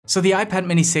So the iPad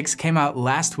mini 6 came out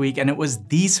last week and it was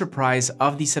the surprise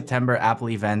of the September Apple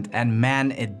event, and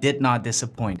man, it did not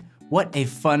disappoint. What a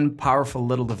fun, powerful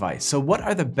little device. So what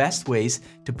are the best ways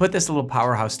to put this little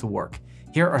powerhouse to work?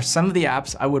 Here are some of the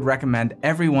apps I would recommend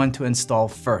everyone to install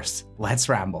first. Let's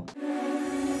ramble.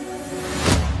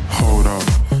 Hold up,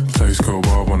 place go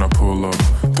wild when I pull up.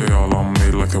 They all on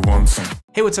me like it wants them.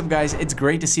 Hey, what's up guys? It's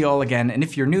great to see you all again, and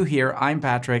if you're new here, I'm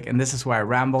Patrick, and this is where I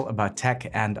ramble about tech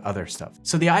and other stuff.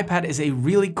 So the iPad is a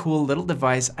really cool little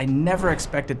device. I never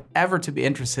expected ever to be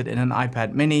interested in an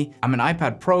iPad mini. I'm an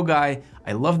iPad Pro guy.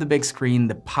 I love the big screen,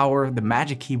 the power, the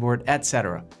magic keyboard,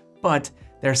 etc. But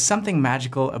there's something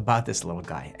magical about this little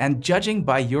guy, and judging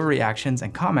by your reactions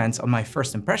and comments on my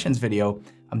first impressions video,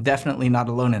 I'm definitely not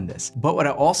alone in this. But what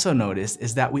I also noticed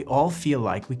is that we all feel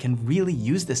like we can really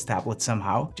use this tablet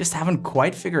somehow, just haven't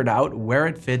quite figured out where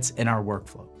it fits in our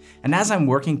workflow. And as I'm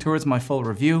working towards my full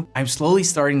review, I'm slowly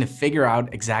starting to figure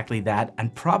out exactly that,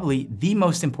 and probably the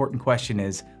most important question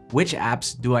is, which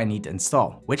apps do I need to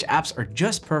install? Which apps are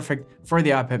just perfect for the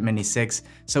iPad mini 6?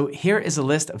 So here is a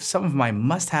list of some of my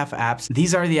must-have apps.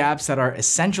 These are the apps that are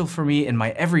essential for me in my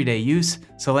everyday use,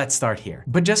 so let's start here.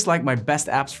 But just like my best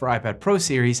apps for iPad Pro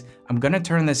series, I'm gonna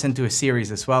turn this into a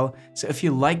series as well. So if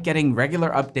you like getting regular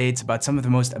updates about some of the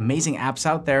most amazing apps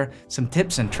out there, some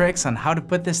tips and tricks on how to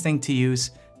put this thing to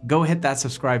use, go hit that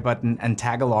subscribe button and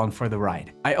tag along for the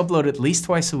ride. I upload at least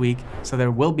twice a week, so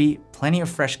there will be plenty of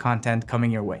fresh content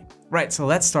coming your way. Right, so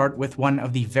let's start with one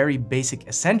of the very basic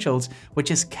essentials,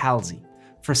 which is Calzi.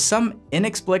 For some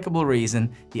inexplicable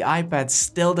reason, the iPad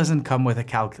still doesn't come with a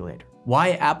calculator.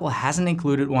 Why Apple hasn't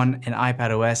included one in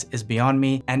iPadOS is beyond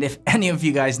me, and if any of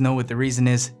you guys know what the reason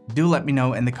is, do let me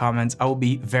know in the comments. I will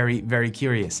be very, very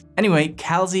curious. Anyway,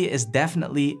 Calzi is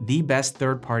definitely the best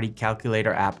third-party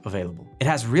calculator app available. It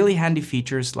has really handy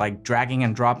features like dragging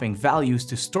and dropping values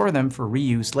to store them for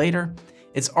reuse later.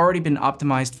 It's already been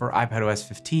optimized for iPadOS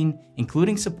 15,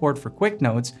 including support for quick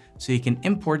notes, so you can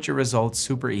import your results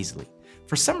super easily.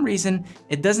 For some reason,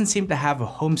 it doesn't seem to have a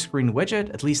home screen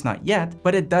widget, at least not yet,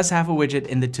 but it does have a widget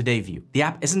in the Today view. The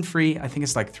app isn't free, I think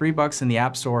it's like $3 in the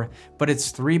App Store, but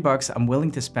it's $3 I'm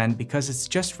willing to spend because it's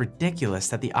just ridiculous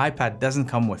that the iPad doesn't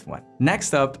come with one.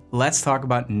 Next up, let's talk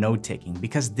about note-taking,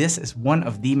 because this is one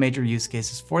of the major use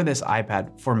cases for this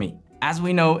iPad for me. As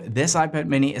we know, this iPad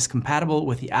mini is compatible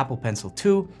with the Apple Pencil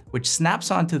 2, which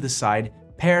snaps onto the side,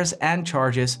 pairs and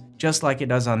charges just like it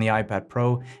does on the iPad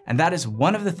Pro, and that is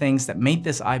one of the things that made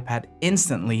this iPad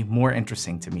instantly more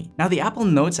interesting to me. Now, the Apple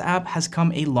Notes app has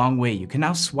come a long way. You can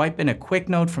now swipe in a quick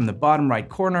note from the bottom right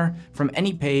corner from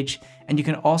any page, and you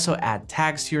can also add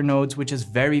tags to your notes, which is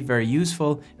very, very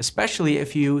useful, especially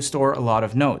if you store a lot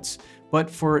of notes. But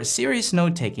for serious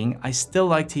note-taking, I still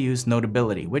like to use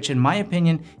Notability, which in my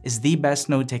opinion is the best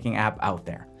note-taking app out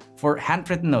there. For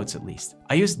handwritten notes at least.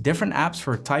 I use different apps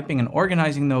for typing and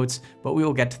organizing notes, but we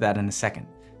will get to that in a second.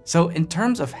 So in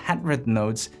terms of handwritten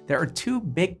notes, there are two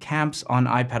big camps on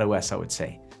iPadOS, I would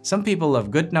say. Some people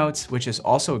love GoodNotes, which is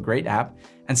also a great app,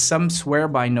 and some swear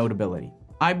by Notability.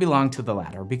 I belong to the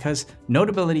latter because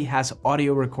Notability has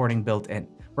audio recording built in,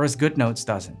 whereas GoodNotes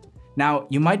doesn't. Now,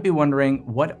 you might be wondering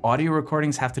what audio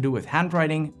recordings have to do with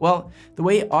handwriting. Well, the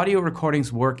way audio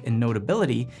recordings work in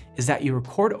Notability is that you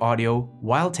record audio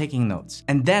while taking notes.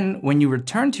 And then when you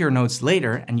return to your notes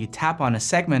later and you tap on a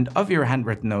segment of your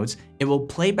handwritten notes, it will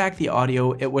play back the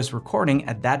audio it was recording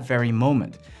at that very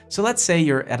moment. So let's say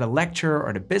you're at a lecture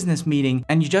or at a business meeting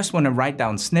and you just want to write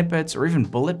down snippets or even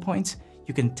bullet points.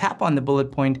 You can tap on the bullet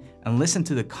point and listen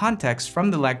to the context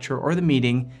from the lecture or the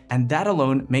meeting, and that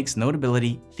alone makes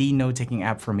Notability the note-taking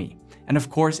app for me. And of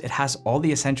course, it has all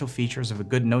the essential features of a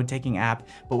good note-taking app,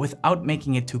 but without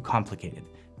making it too complicated.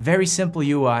 Very simple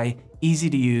UI, easy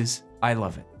to use, I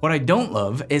love it. What I don't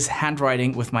love is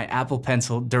handwriting with my Apple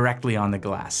Pencil directly on the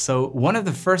glass. So one of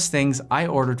the first things I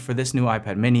ordered for this new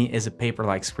iPad mini is a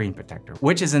Paperlike screen protector,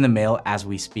 which is in the mail as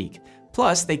we speak.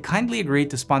 Plus, they kindly agreed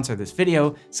to sponsor this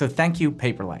video, so thank you,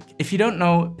 Paperlike. If you don't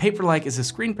know, Paperlike is a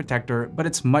screen protector, but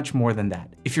it's much more than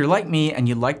that. If you're like me and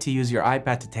you like to use your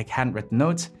iPad to take handwritten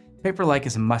notes, Paperlike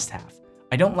is a must-have.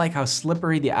 I don't like how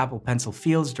slippery the Apple Pencil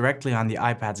feels directly on the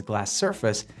iPad's glass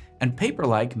surface, and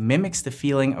Paperlike mimics the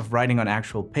feeling of writing on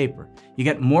actual paper. You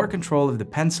get more control of the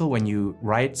pencil when you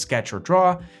write, sketch, or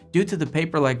draw due to the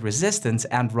Paperlike resistance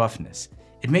and roughness.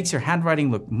 It makes your handwriting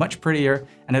look much prettier,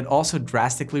 and it also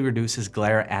drastically reduces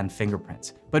glare and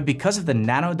fingerprints. But because of the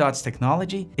nanodots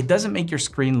technology, it doesn't make your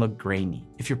screen look grainy.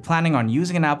 If you're planning on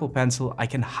using an Apple Pencil, I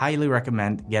can highly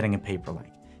recommend getting a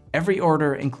Paperlike. Every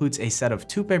order includes a set of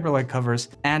 2 Paperlike covers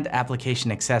and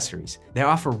application accessories. They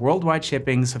offer worldwide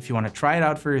shipping, so if you want to try it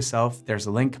out for yourself, there's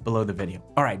a link below the video.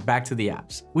 Alright, back to the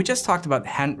apps. We just talked about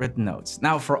handwritten notes.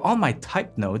 Now for all my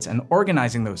typed notes and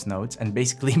organizing those notes, and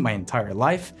basically my entire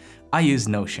life, I use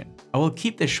Notion. I will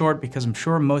keep this short because I'm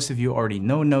sure most of you already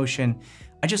know Notion.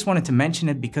 I just wanted to mention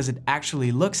it because it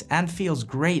actually looks and feels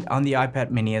great on the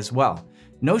iPad mini as well.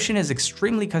 Notion is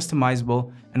extremely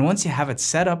customizable, and once you have it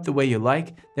set up the way you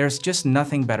like, there's just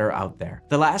nothing better out there.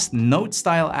 The last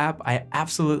note-style app I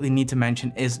absolutely need to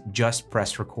mention is Just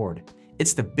Press Record.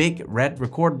 It's the big red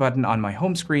record button on my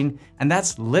home screen, and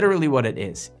that's literally what it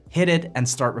is. Hit it and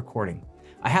start recording.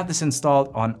 I have this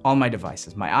installed on all my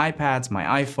devices, my iPads,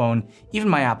 my iPhone, even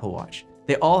my Apple Watch.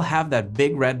 They all have that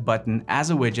big red button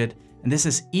as a widget, and this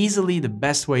is easily the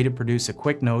best way to produce a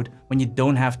quick note when you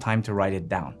don't have time to write it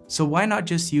down. So why not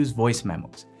just use voice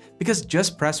memos? Because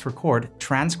Just Press Record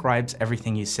transcribes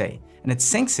everything you say, and it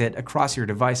syncs it across your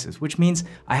devices, which means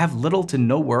I have little to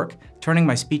no work turning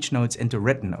my speech notes into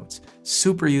written notes.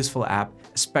 Super useful app,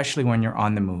 especially when you're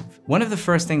on the move. One of the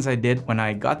first things I did when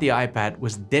I got the iPad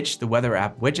was ditch the weather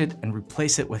app widget and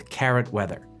replace it with Carrot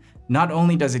Weather. Not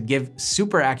only does it give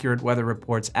super accurate weather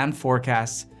reports and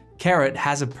forecasts, Carrot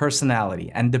has a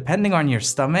personality, and depending on your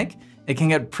stomach, it can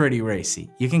get pretty racy.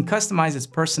 You can customize its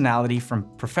personality from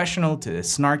professional to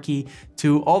snarky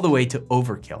to all the way to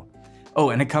overkill. Oh,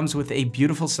 and it comes with a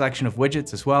beautiful selection of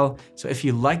widgets as well, so if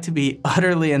you like to be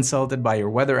utterly insulted by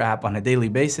your weather app on a daily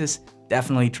basis,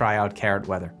 definitely try out Carrot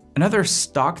Weather. Another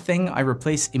stock thing I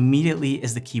replace immediately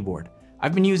is the keyboard.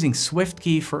 I've been using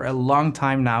SwiftKey for a long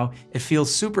time now. It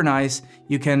feels super nice.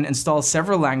 You can install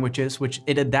several languages, which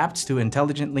it adapts to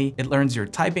intelligently. It learns your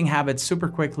typing habits super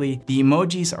quickly. The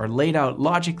emojis are laid out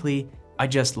logically. I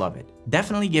just love it.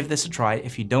 Definitely give this a try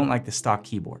if you don't like the stock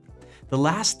keyboard. The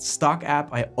last stock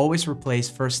app I always replace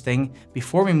first thing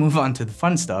before we move on to the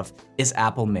fun stuff is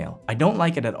Apple Mail. I don't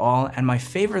like it at all, and my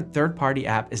favorite third-party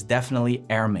app is definitely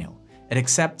Airmail. It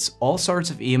accepts all sorts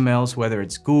of emails, whether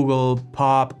it's Google,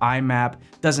 Pop, IMAP,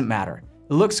 doesn't matter.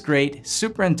 It looks great,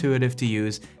 super intuitive to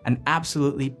use, and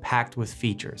absolutely packed with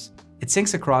features. It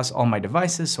syncs across all my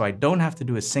devices, so I don't have to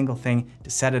do a single thing to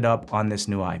set it up on this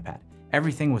new iPad.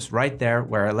 Everything was right there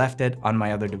where I left it on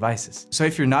my other devices. So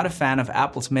if you're not a fan of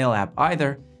Apple's Mail app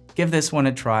either, give this one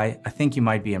a try. I think you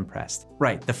might be impressed.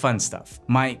 Right, the fun stuff.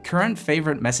 My current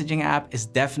favorite messaging app is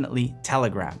definitely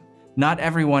Telegram. Not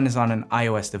everyone is on an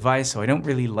iOS device, so I don't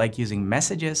really like using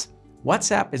messages.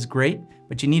 WhatsApp is great,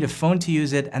 but you need a phone to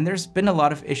use it, and there's been a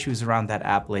lot of issues around that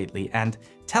app lately. And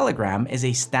Telegram is a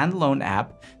standalone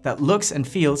app that looks and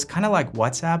feels kind of like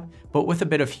WhatsApp, but with a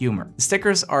bit of humor. The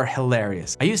stickers are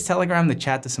hilarious. I use Telegram to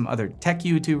chat to some other tech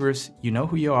YouTubers, you know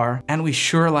who you are, and we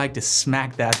sure like to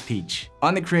smack that peach.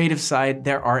 On the creative side,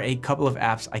 there are a couple of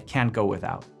apps I can't go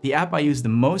without. The app I use the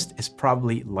most is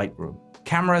probably Lightroom.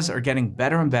 Cameras are getting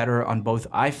better and better on both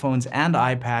iPhones and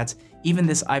iPads. Even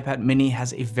this iPad mini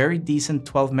has a very decent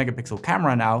 12 megapixel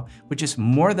camera now, which is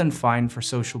more than fine for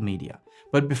social media.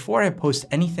 But before I post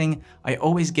anything, I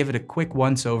always give it a quick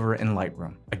once-over in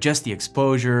Lightroom. Adjust the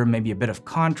exposure, maybe a bit of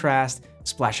contrast,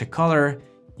 splash of color.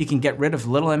 You can get rid of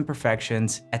little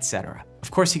imperfections, etc.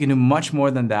 Of course, you can do much more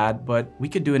than that, but we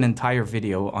could do an entire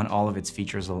video on all of its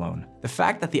features alone. The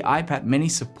fact that the iPad mini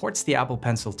supports the Apple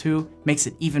Pencil too makes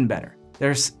it even better.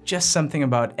 There's just something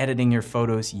about editing your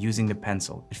photos using the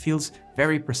pencil. It feels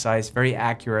very precise, very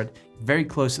accurate, very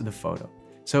close to the photo.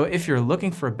 So if you're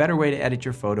looking for a better way to edit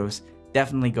your photos,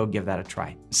 definitely go give that a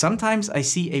try. Sometimes I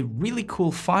see a really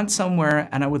cool font somewhere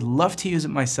and I would love to use it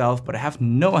myself, but I have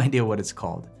no idea what it's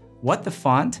called. What the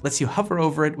Font lets you hover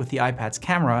over it with the iPad's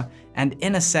camera, and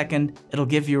in a second, it'll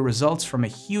give you results from a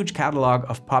huge catalog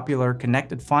of popular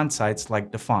connected font sites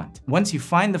like The Font. Once you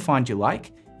find the font you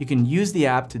like, you can use the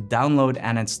app to download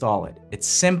and install it. It's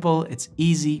simple, it's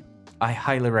easy, I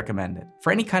highly recommend it.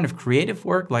 For any kind of creative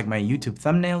work like my YouTube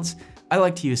thumbnails, I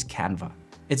like to use Canva.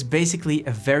 It's basically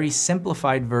a very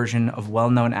simplified version of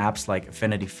well-known apps like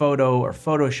Affinity Photo or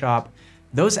Photoshop.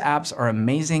 Those apps are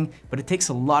amazing, but it takes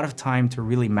a lot of time to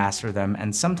really master them,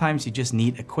 and sometimes you just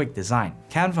need a quick design.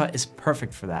 Canva is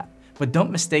perfect for that. But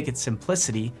don't mistake its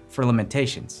simplicity for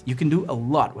limitations. You can do a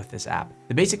lot with this app.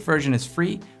 The basic version is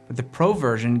free, but the Pro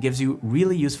version gives you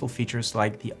really useful features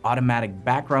like the automatic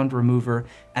background remover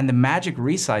and the magic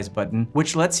resize button,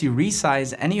 which lets you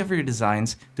resize any of your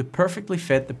designs to perfectly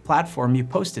fit the platform you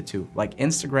post it to, like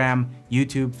Instagram,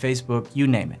 YouTube, Facebook, you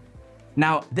name it.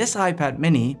 Now, this iPad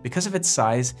mini, because of its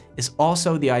size, is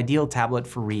also the ideal tablet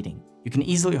for reading. You can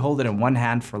easily hold it in one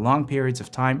hand for long periods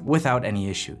of time without any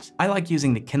issues. I like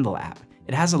using the Kindle app.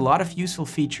 It has a lot of useful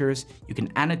features. You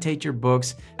can annotate your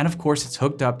books, and of course it's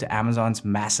hooked up to Amazon's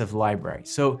massive library.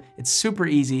 So it's super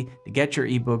easy to get your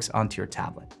ebooks onto your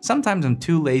tablet. Sometimes I'm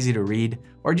too lazy to read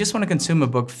or just want to consume a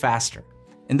book faster.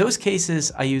 In those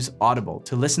cases, I use Audible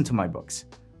to listen to my books.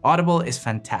 Audible is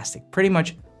fantastic. Pretty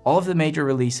much all of the major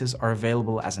releases are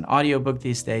available as an audiobook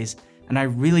these days, and I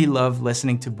really love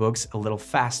listening to books a little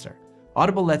faster.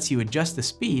 Audible lets you adjust the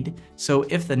speed, so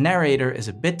if the narrator is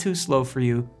a bit too slow for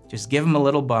you, just give them a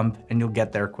little bump and you'll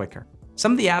get there quicker.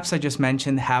 Some of the apps I just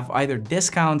mentioned have either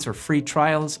discounts or free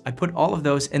trials. I put all of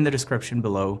those in the description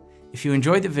below. If you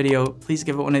enjoyed the video, please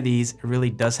give it one of these. It really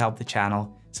does help the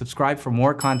channel. Subscribe for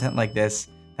more content like this.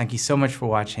 Thank you so much for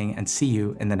watching and see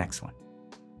you in the next one.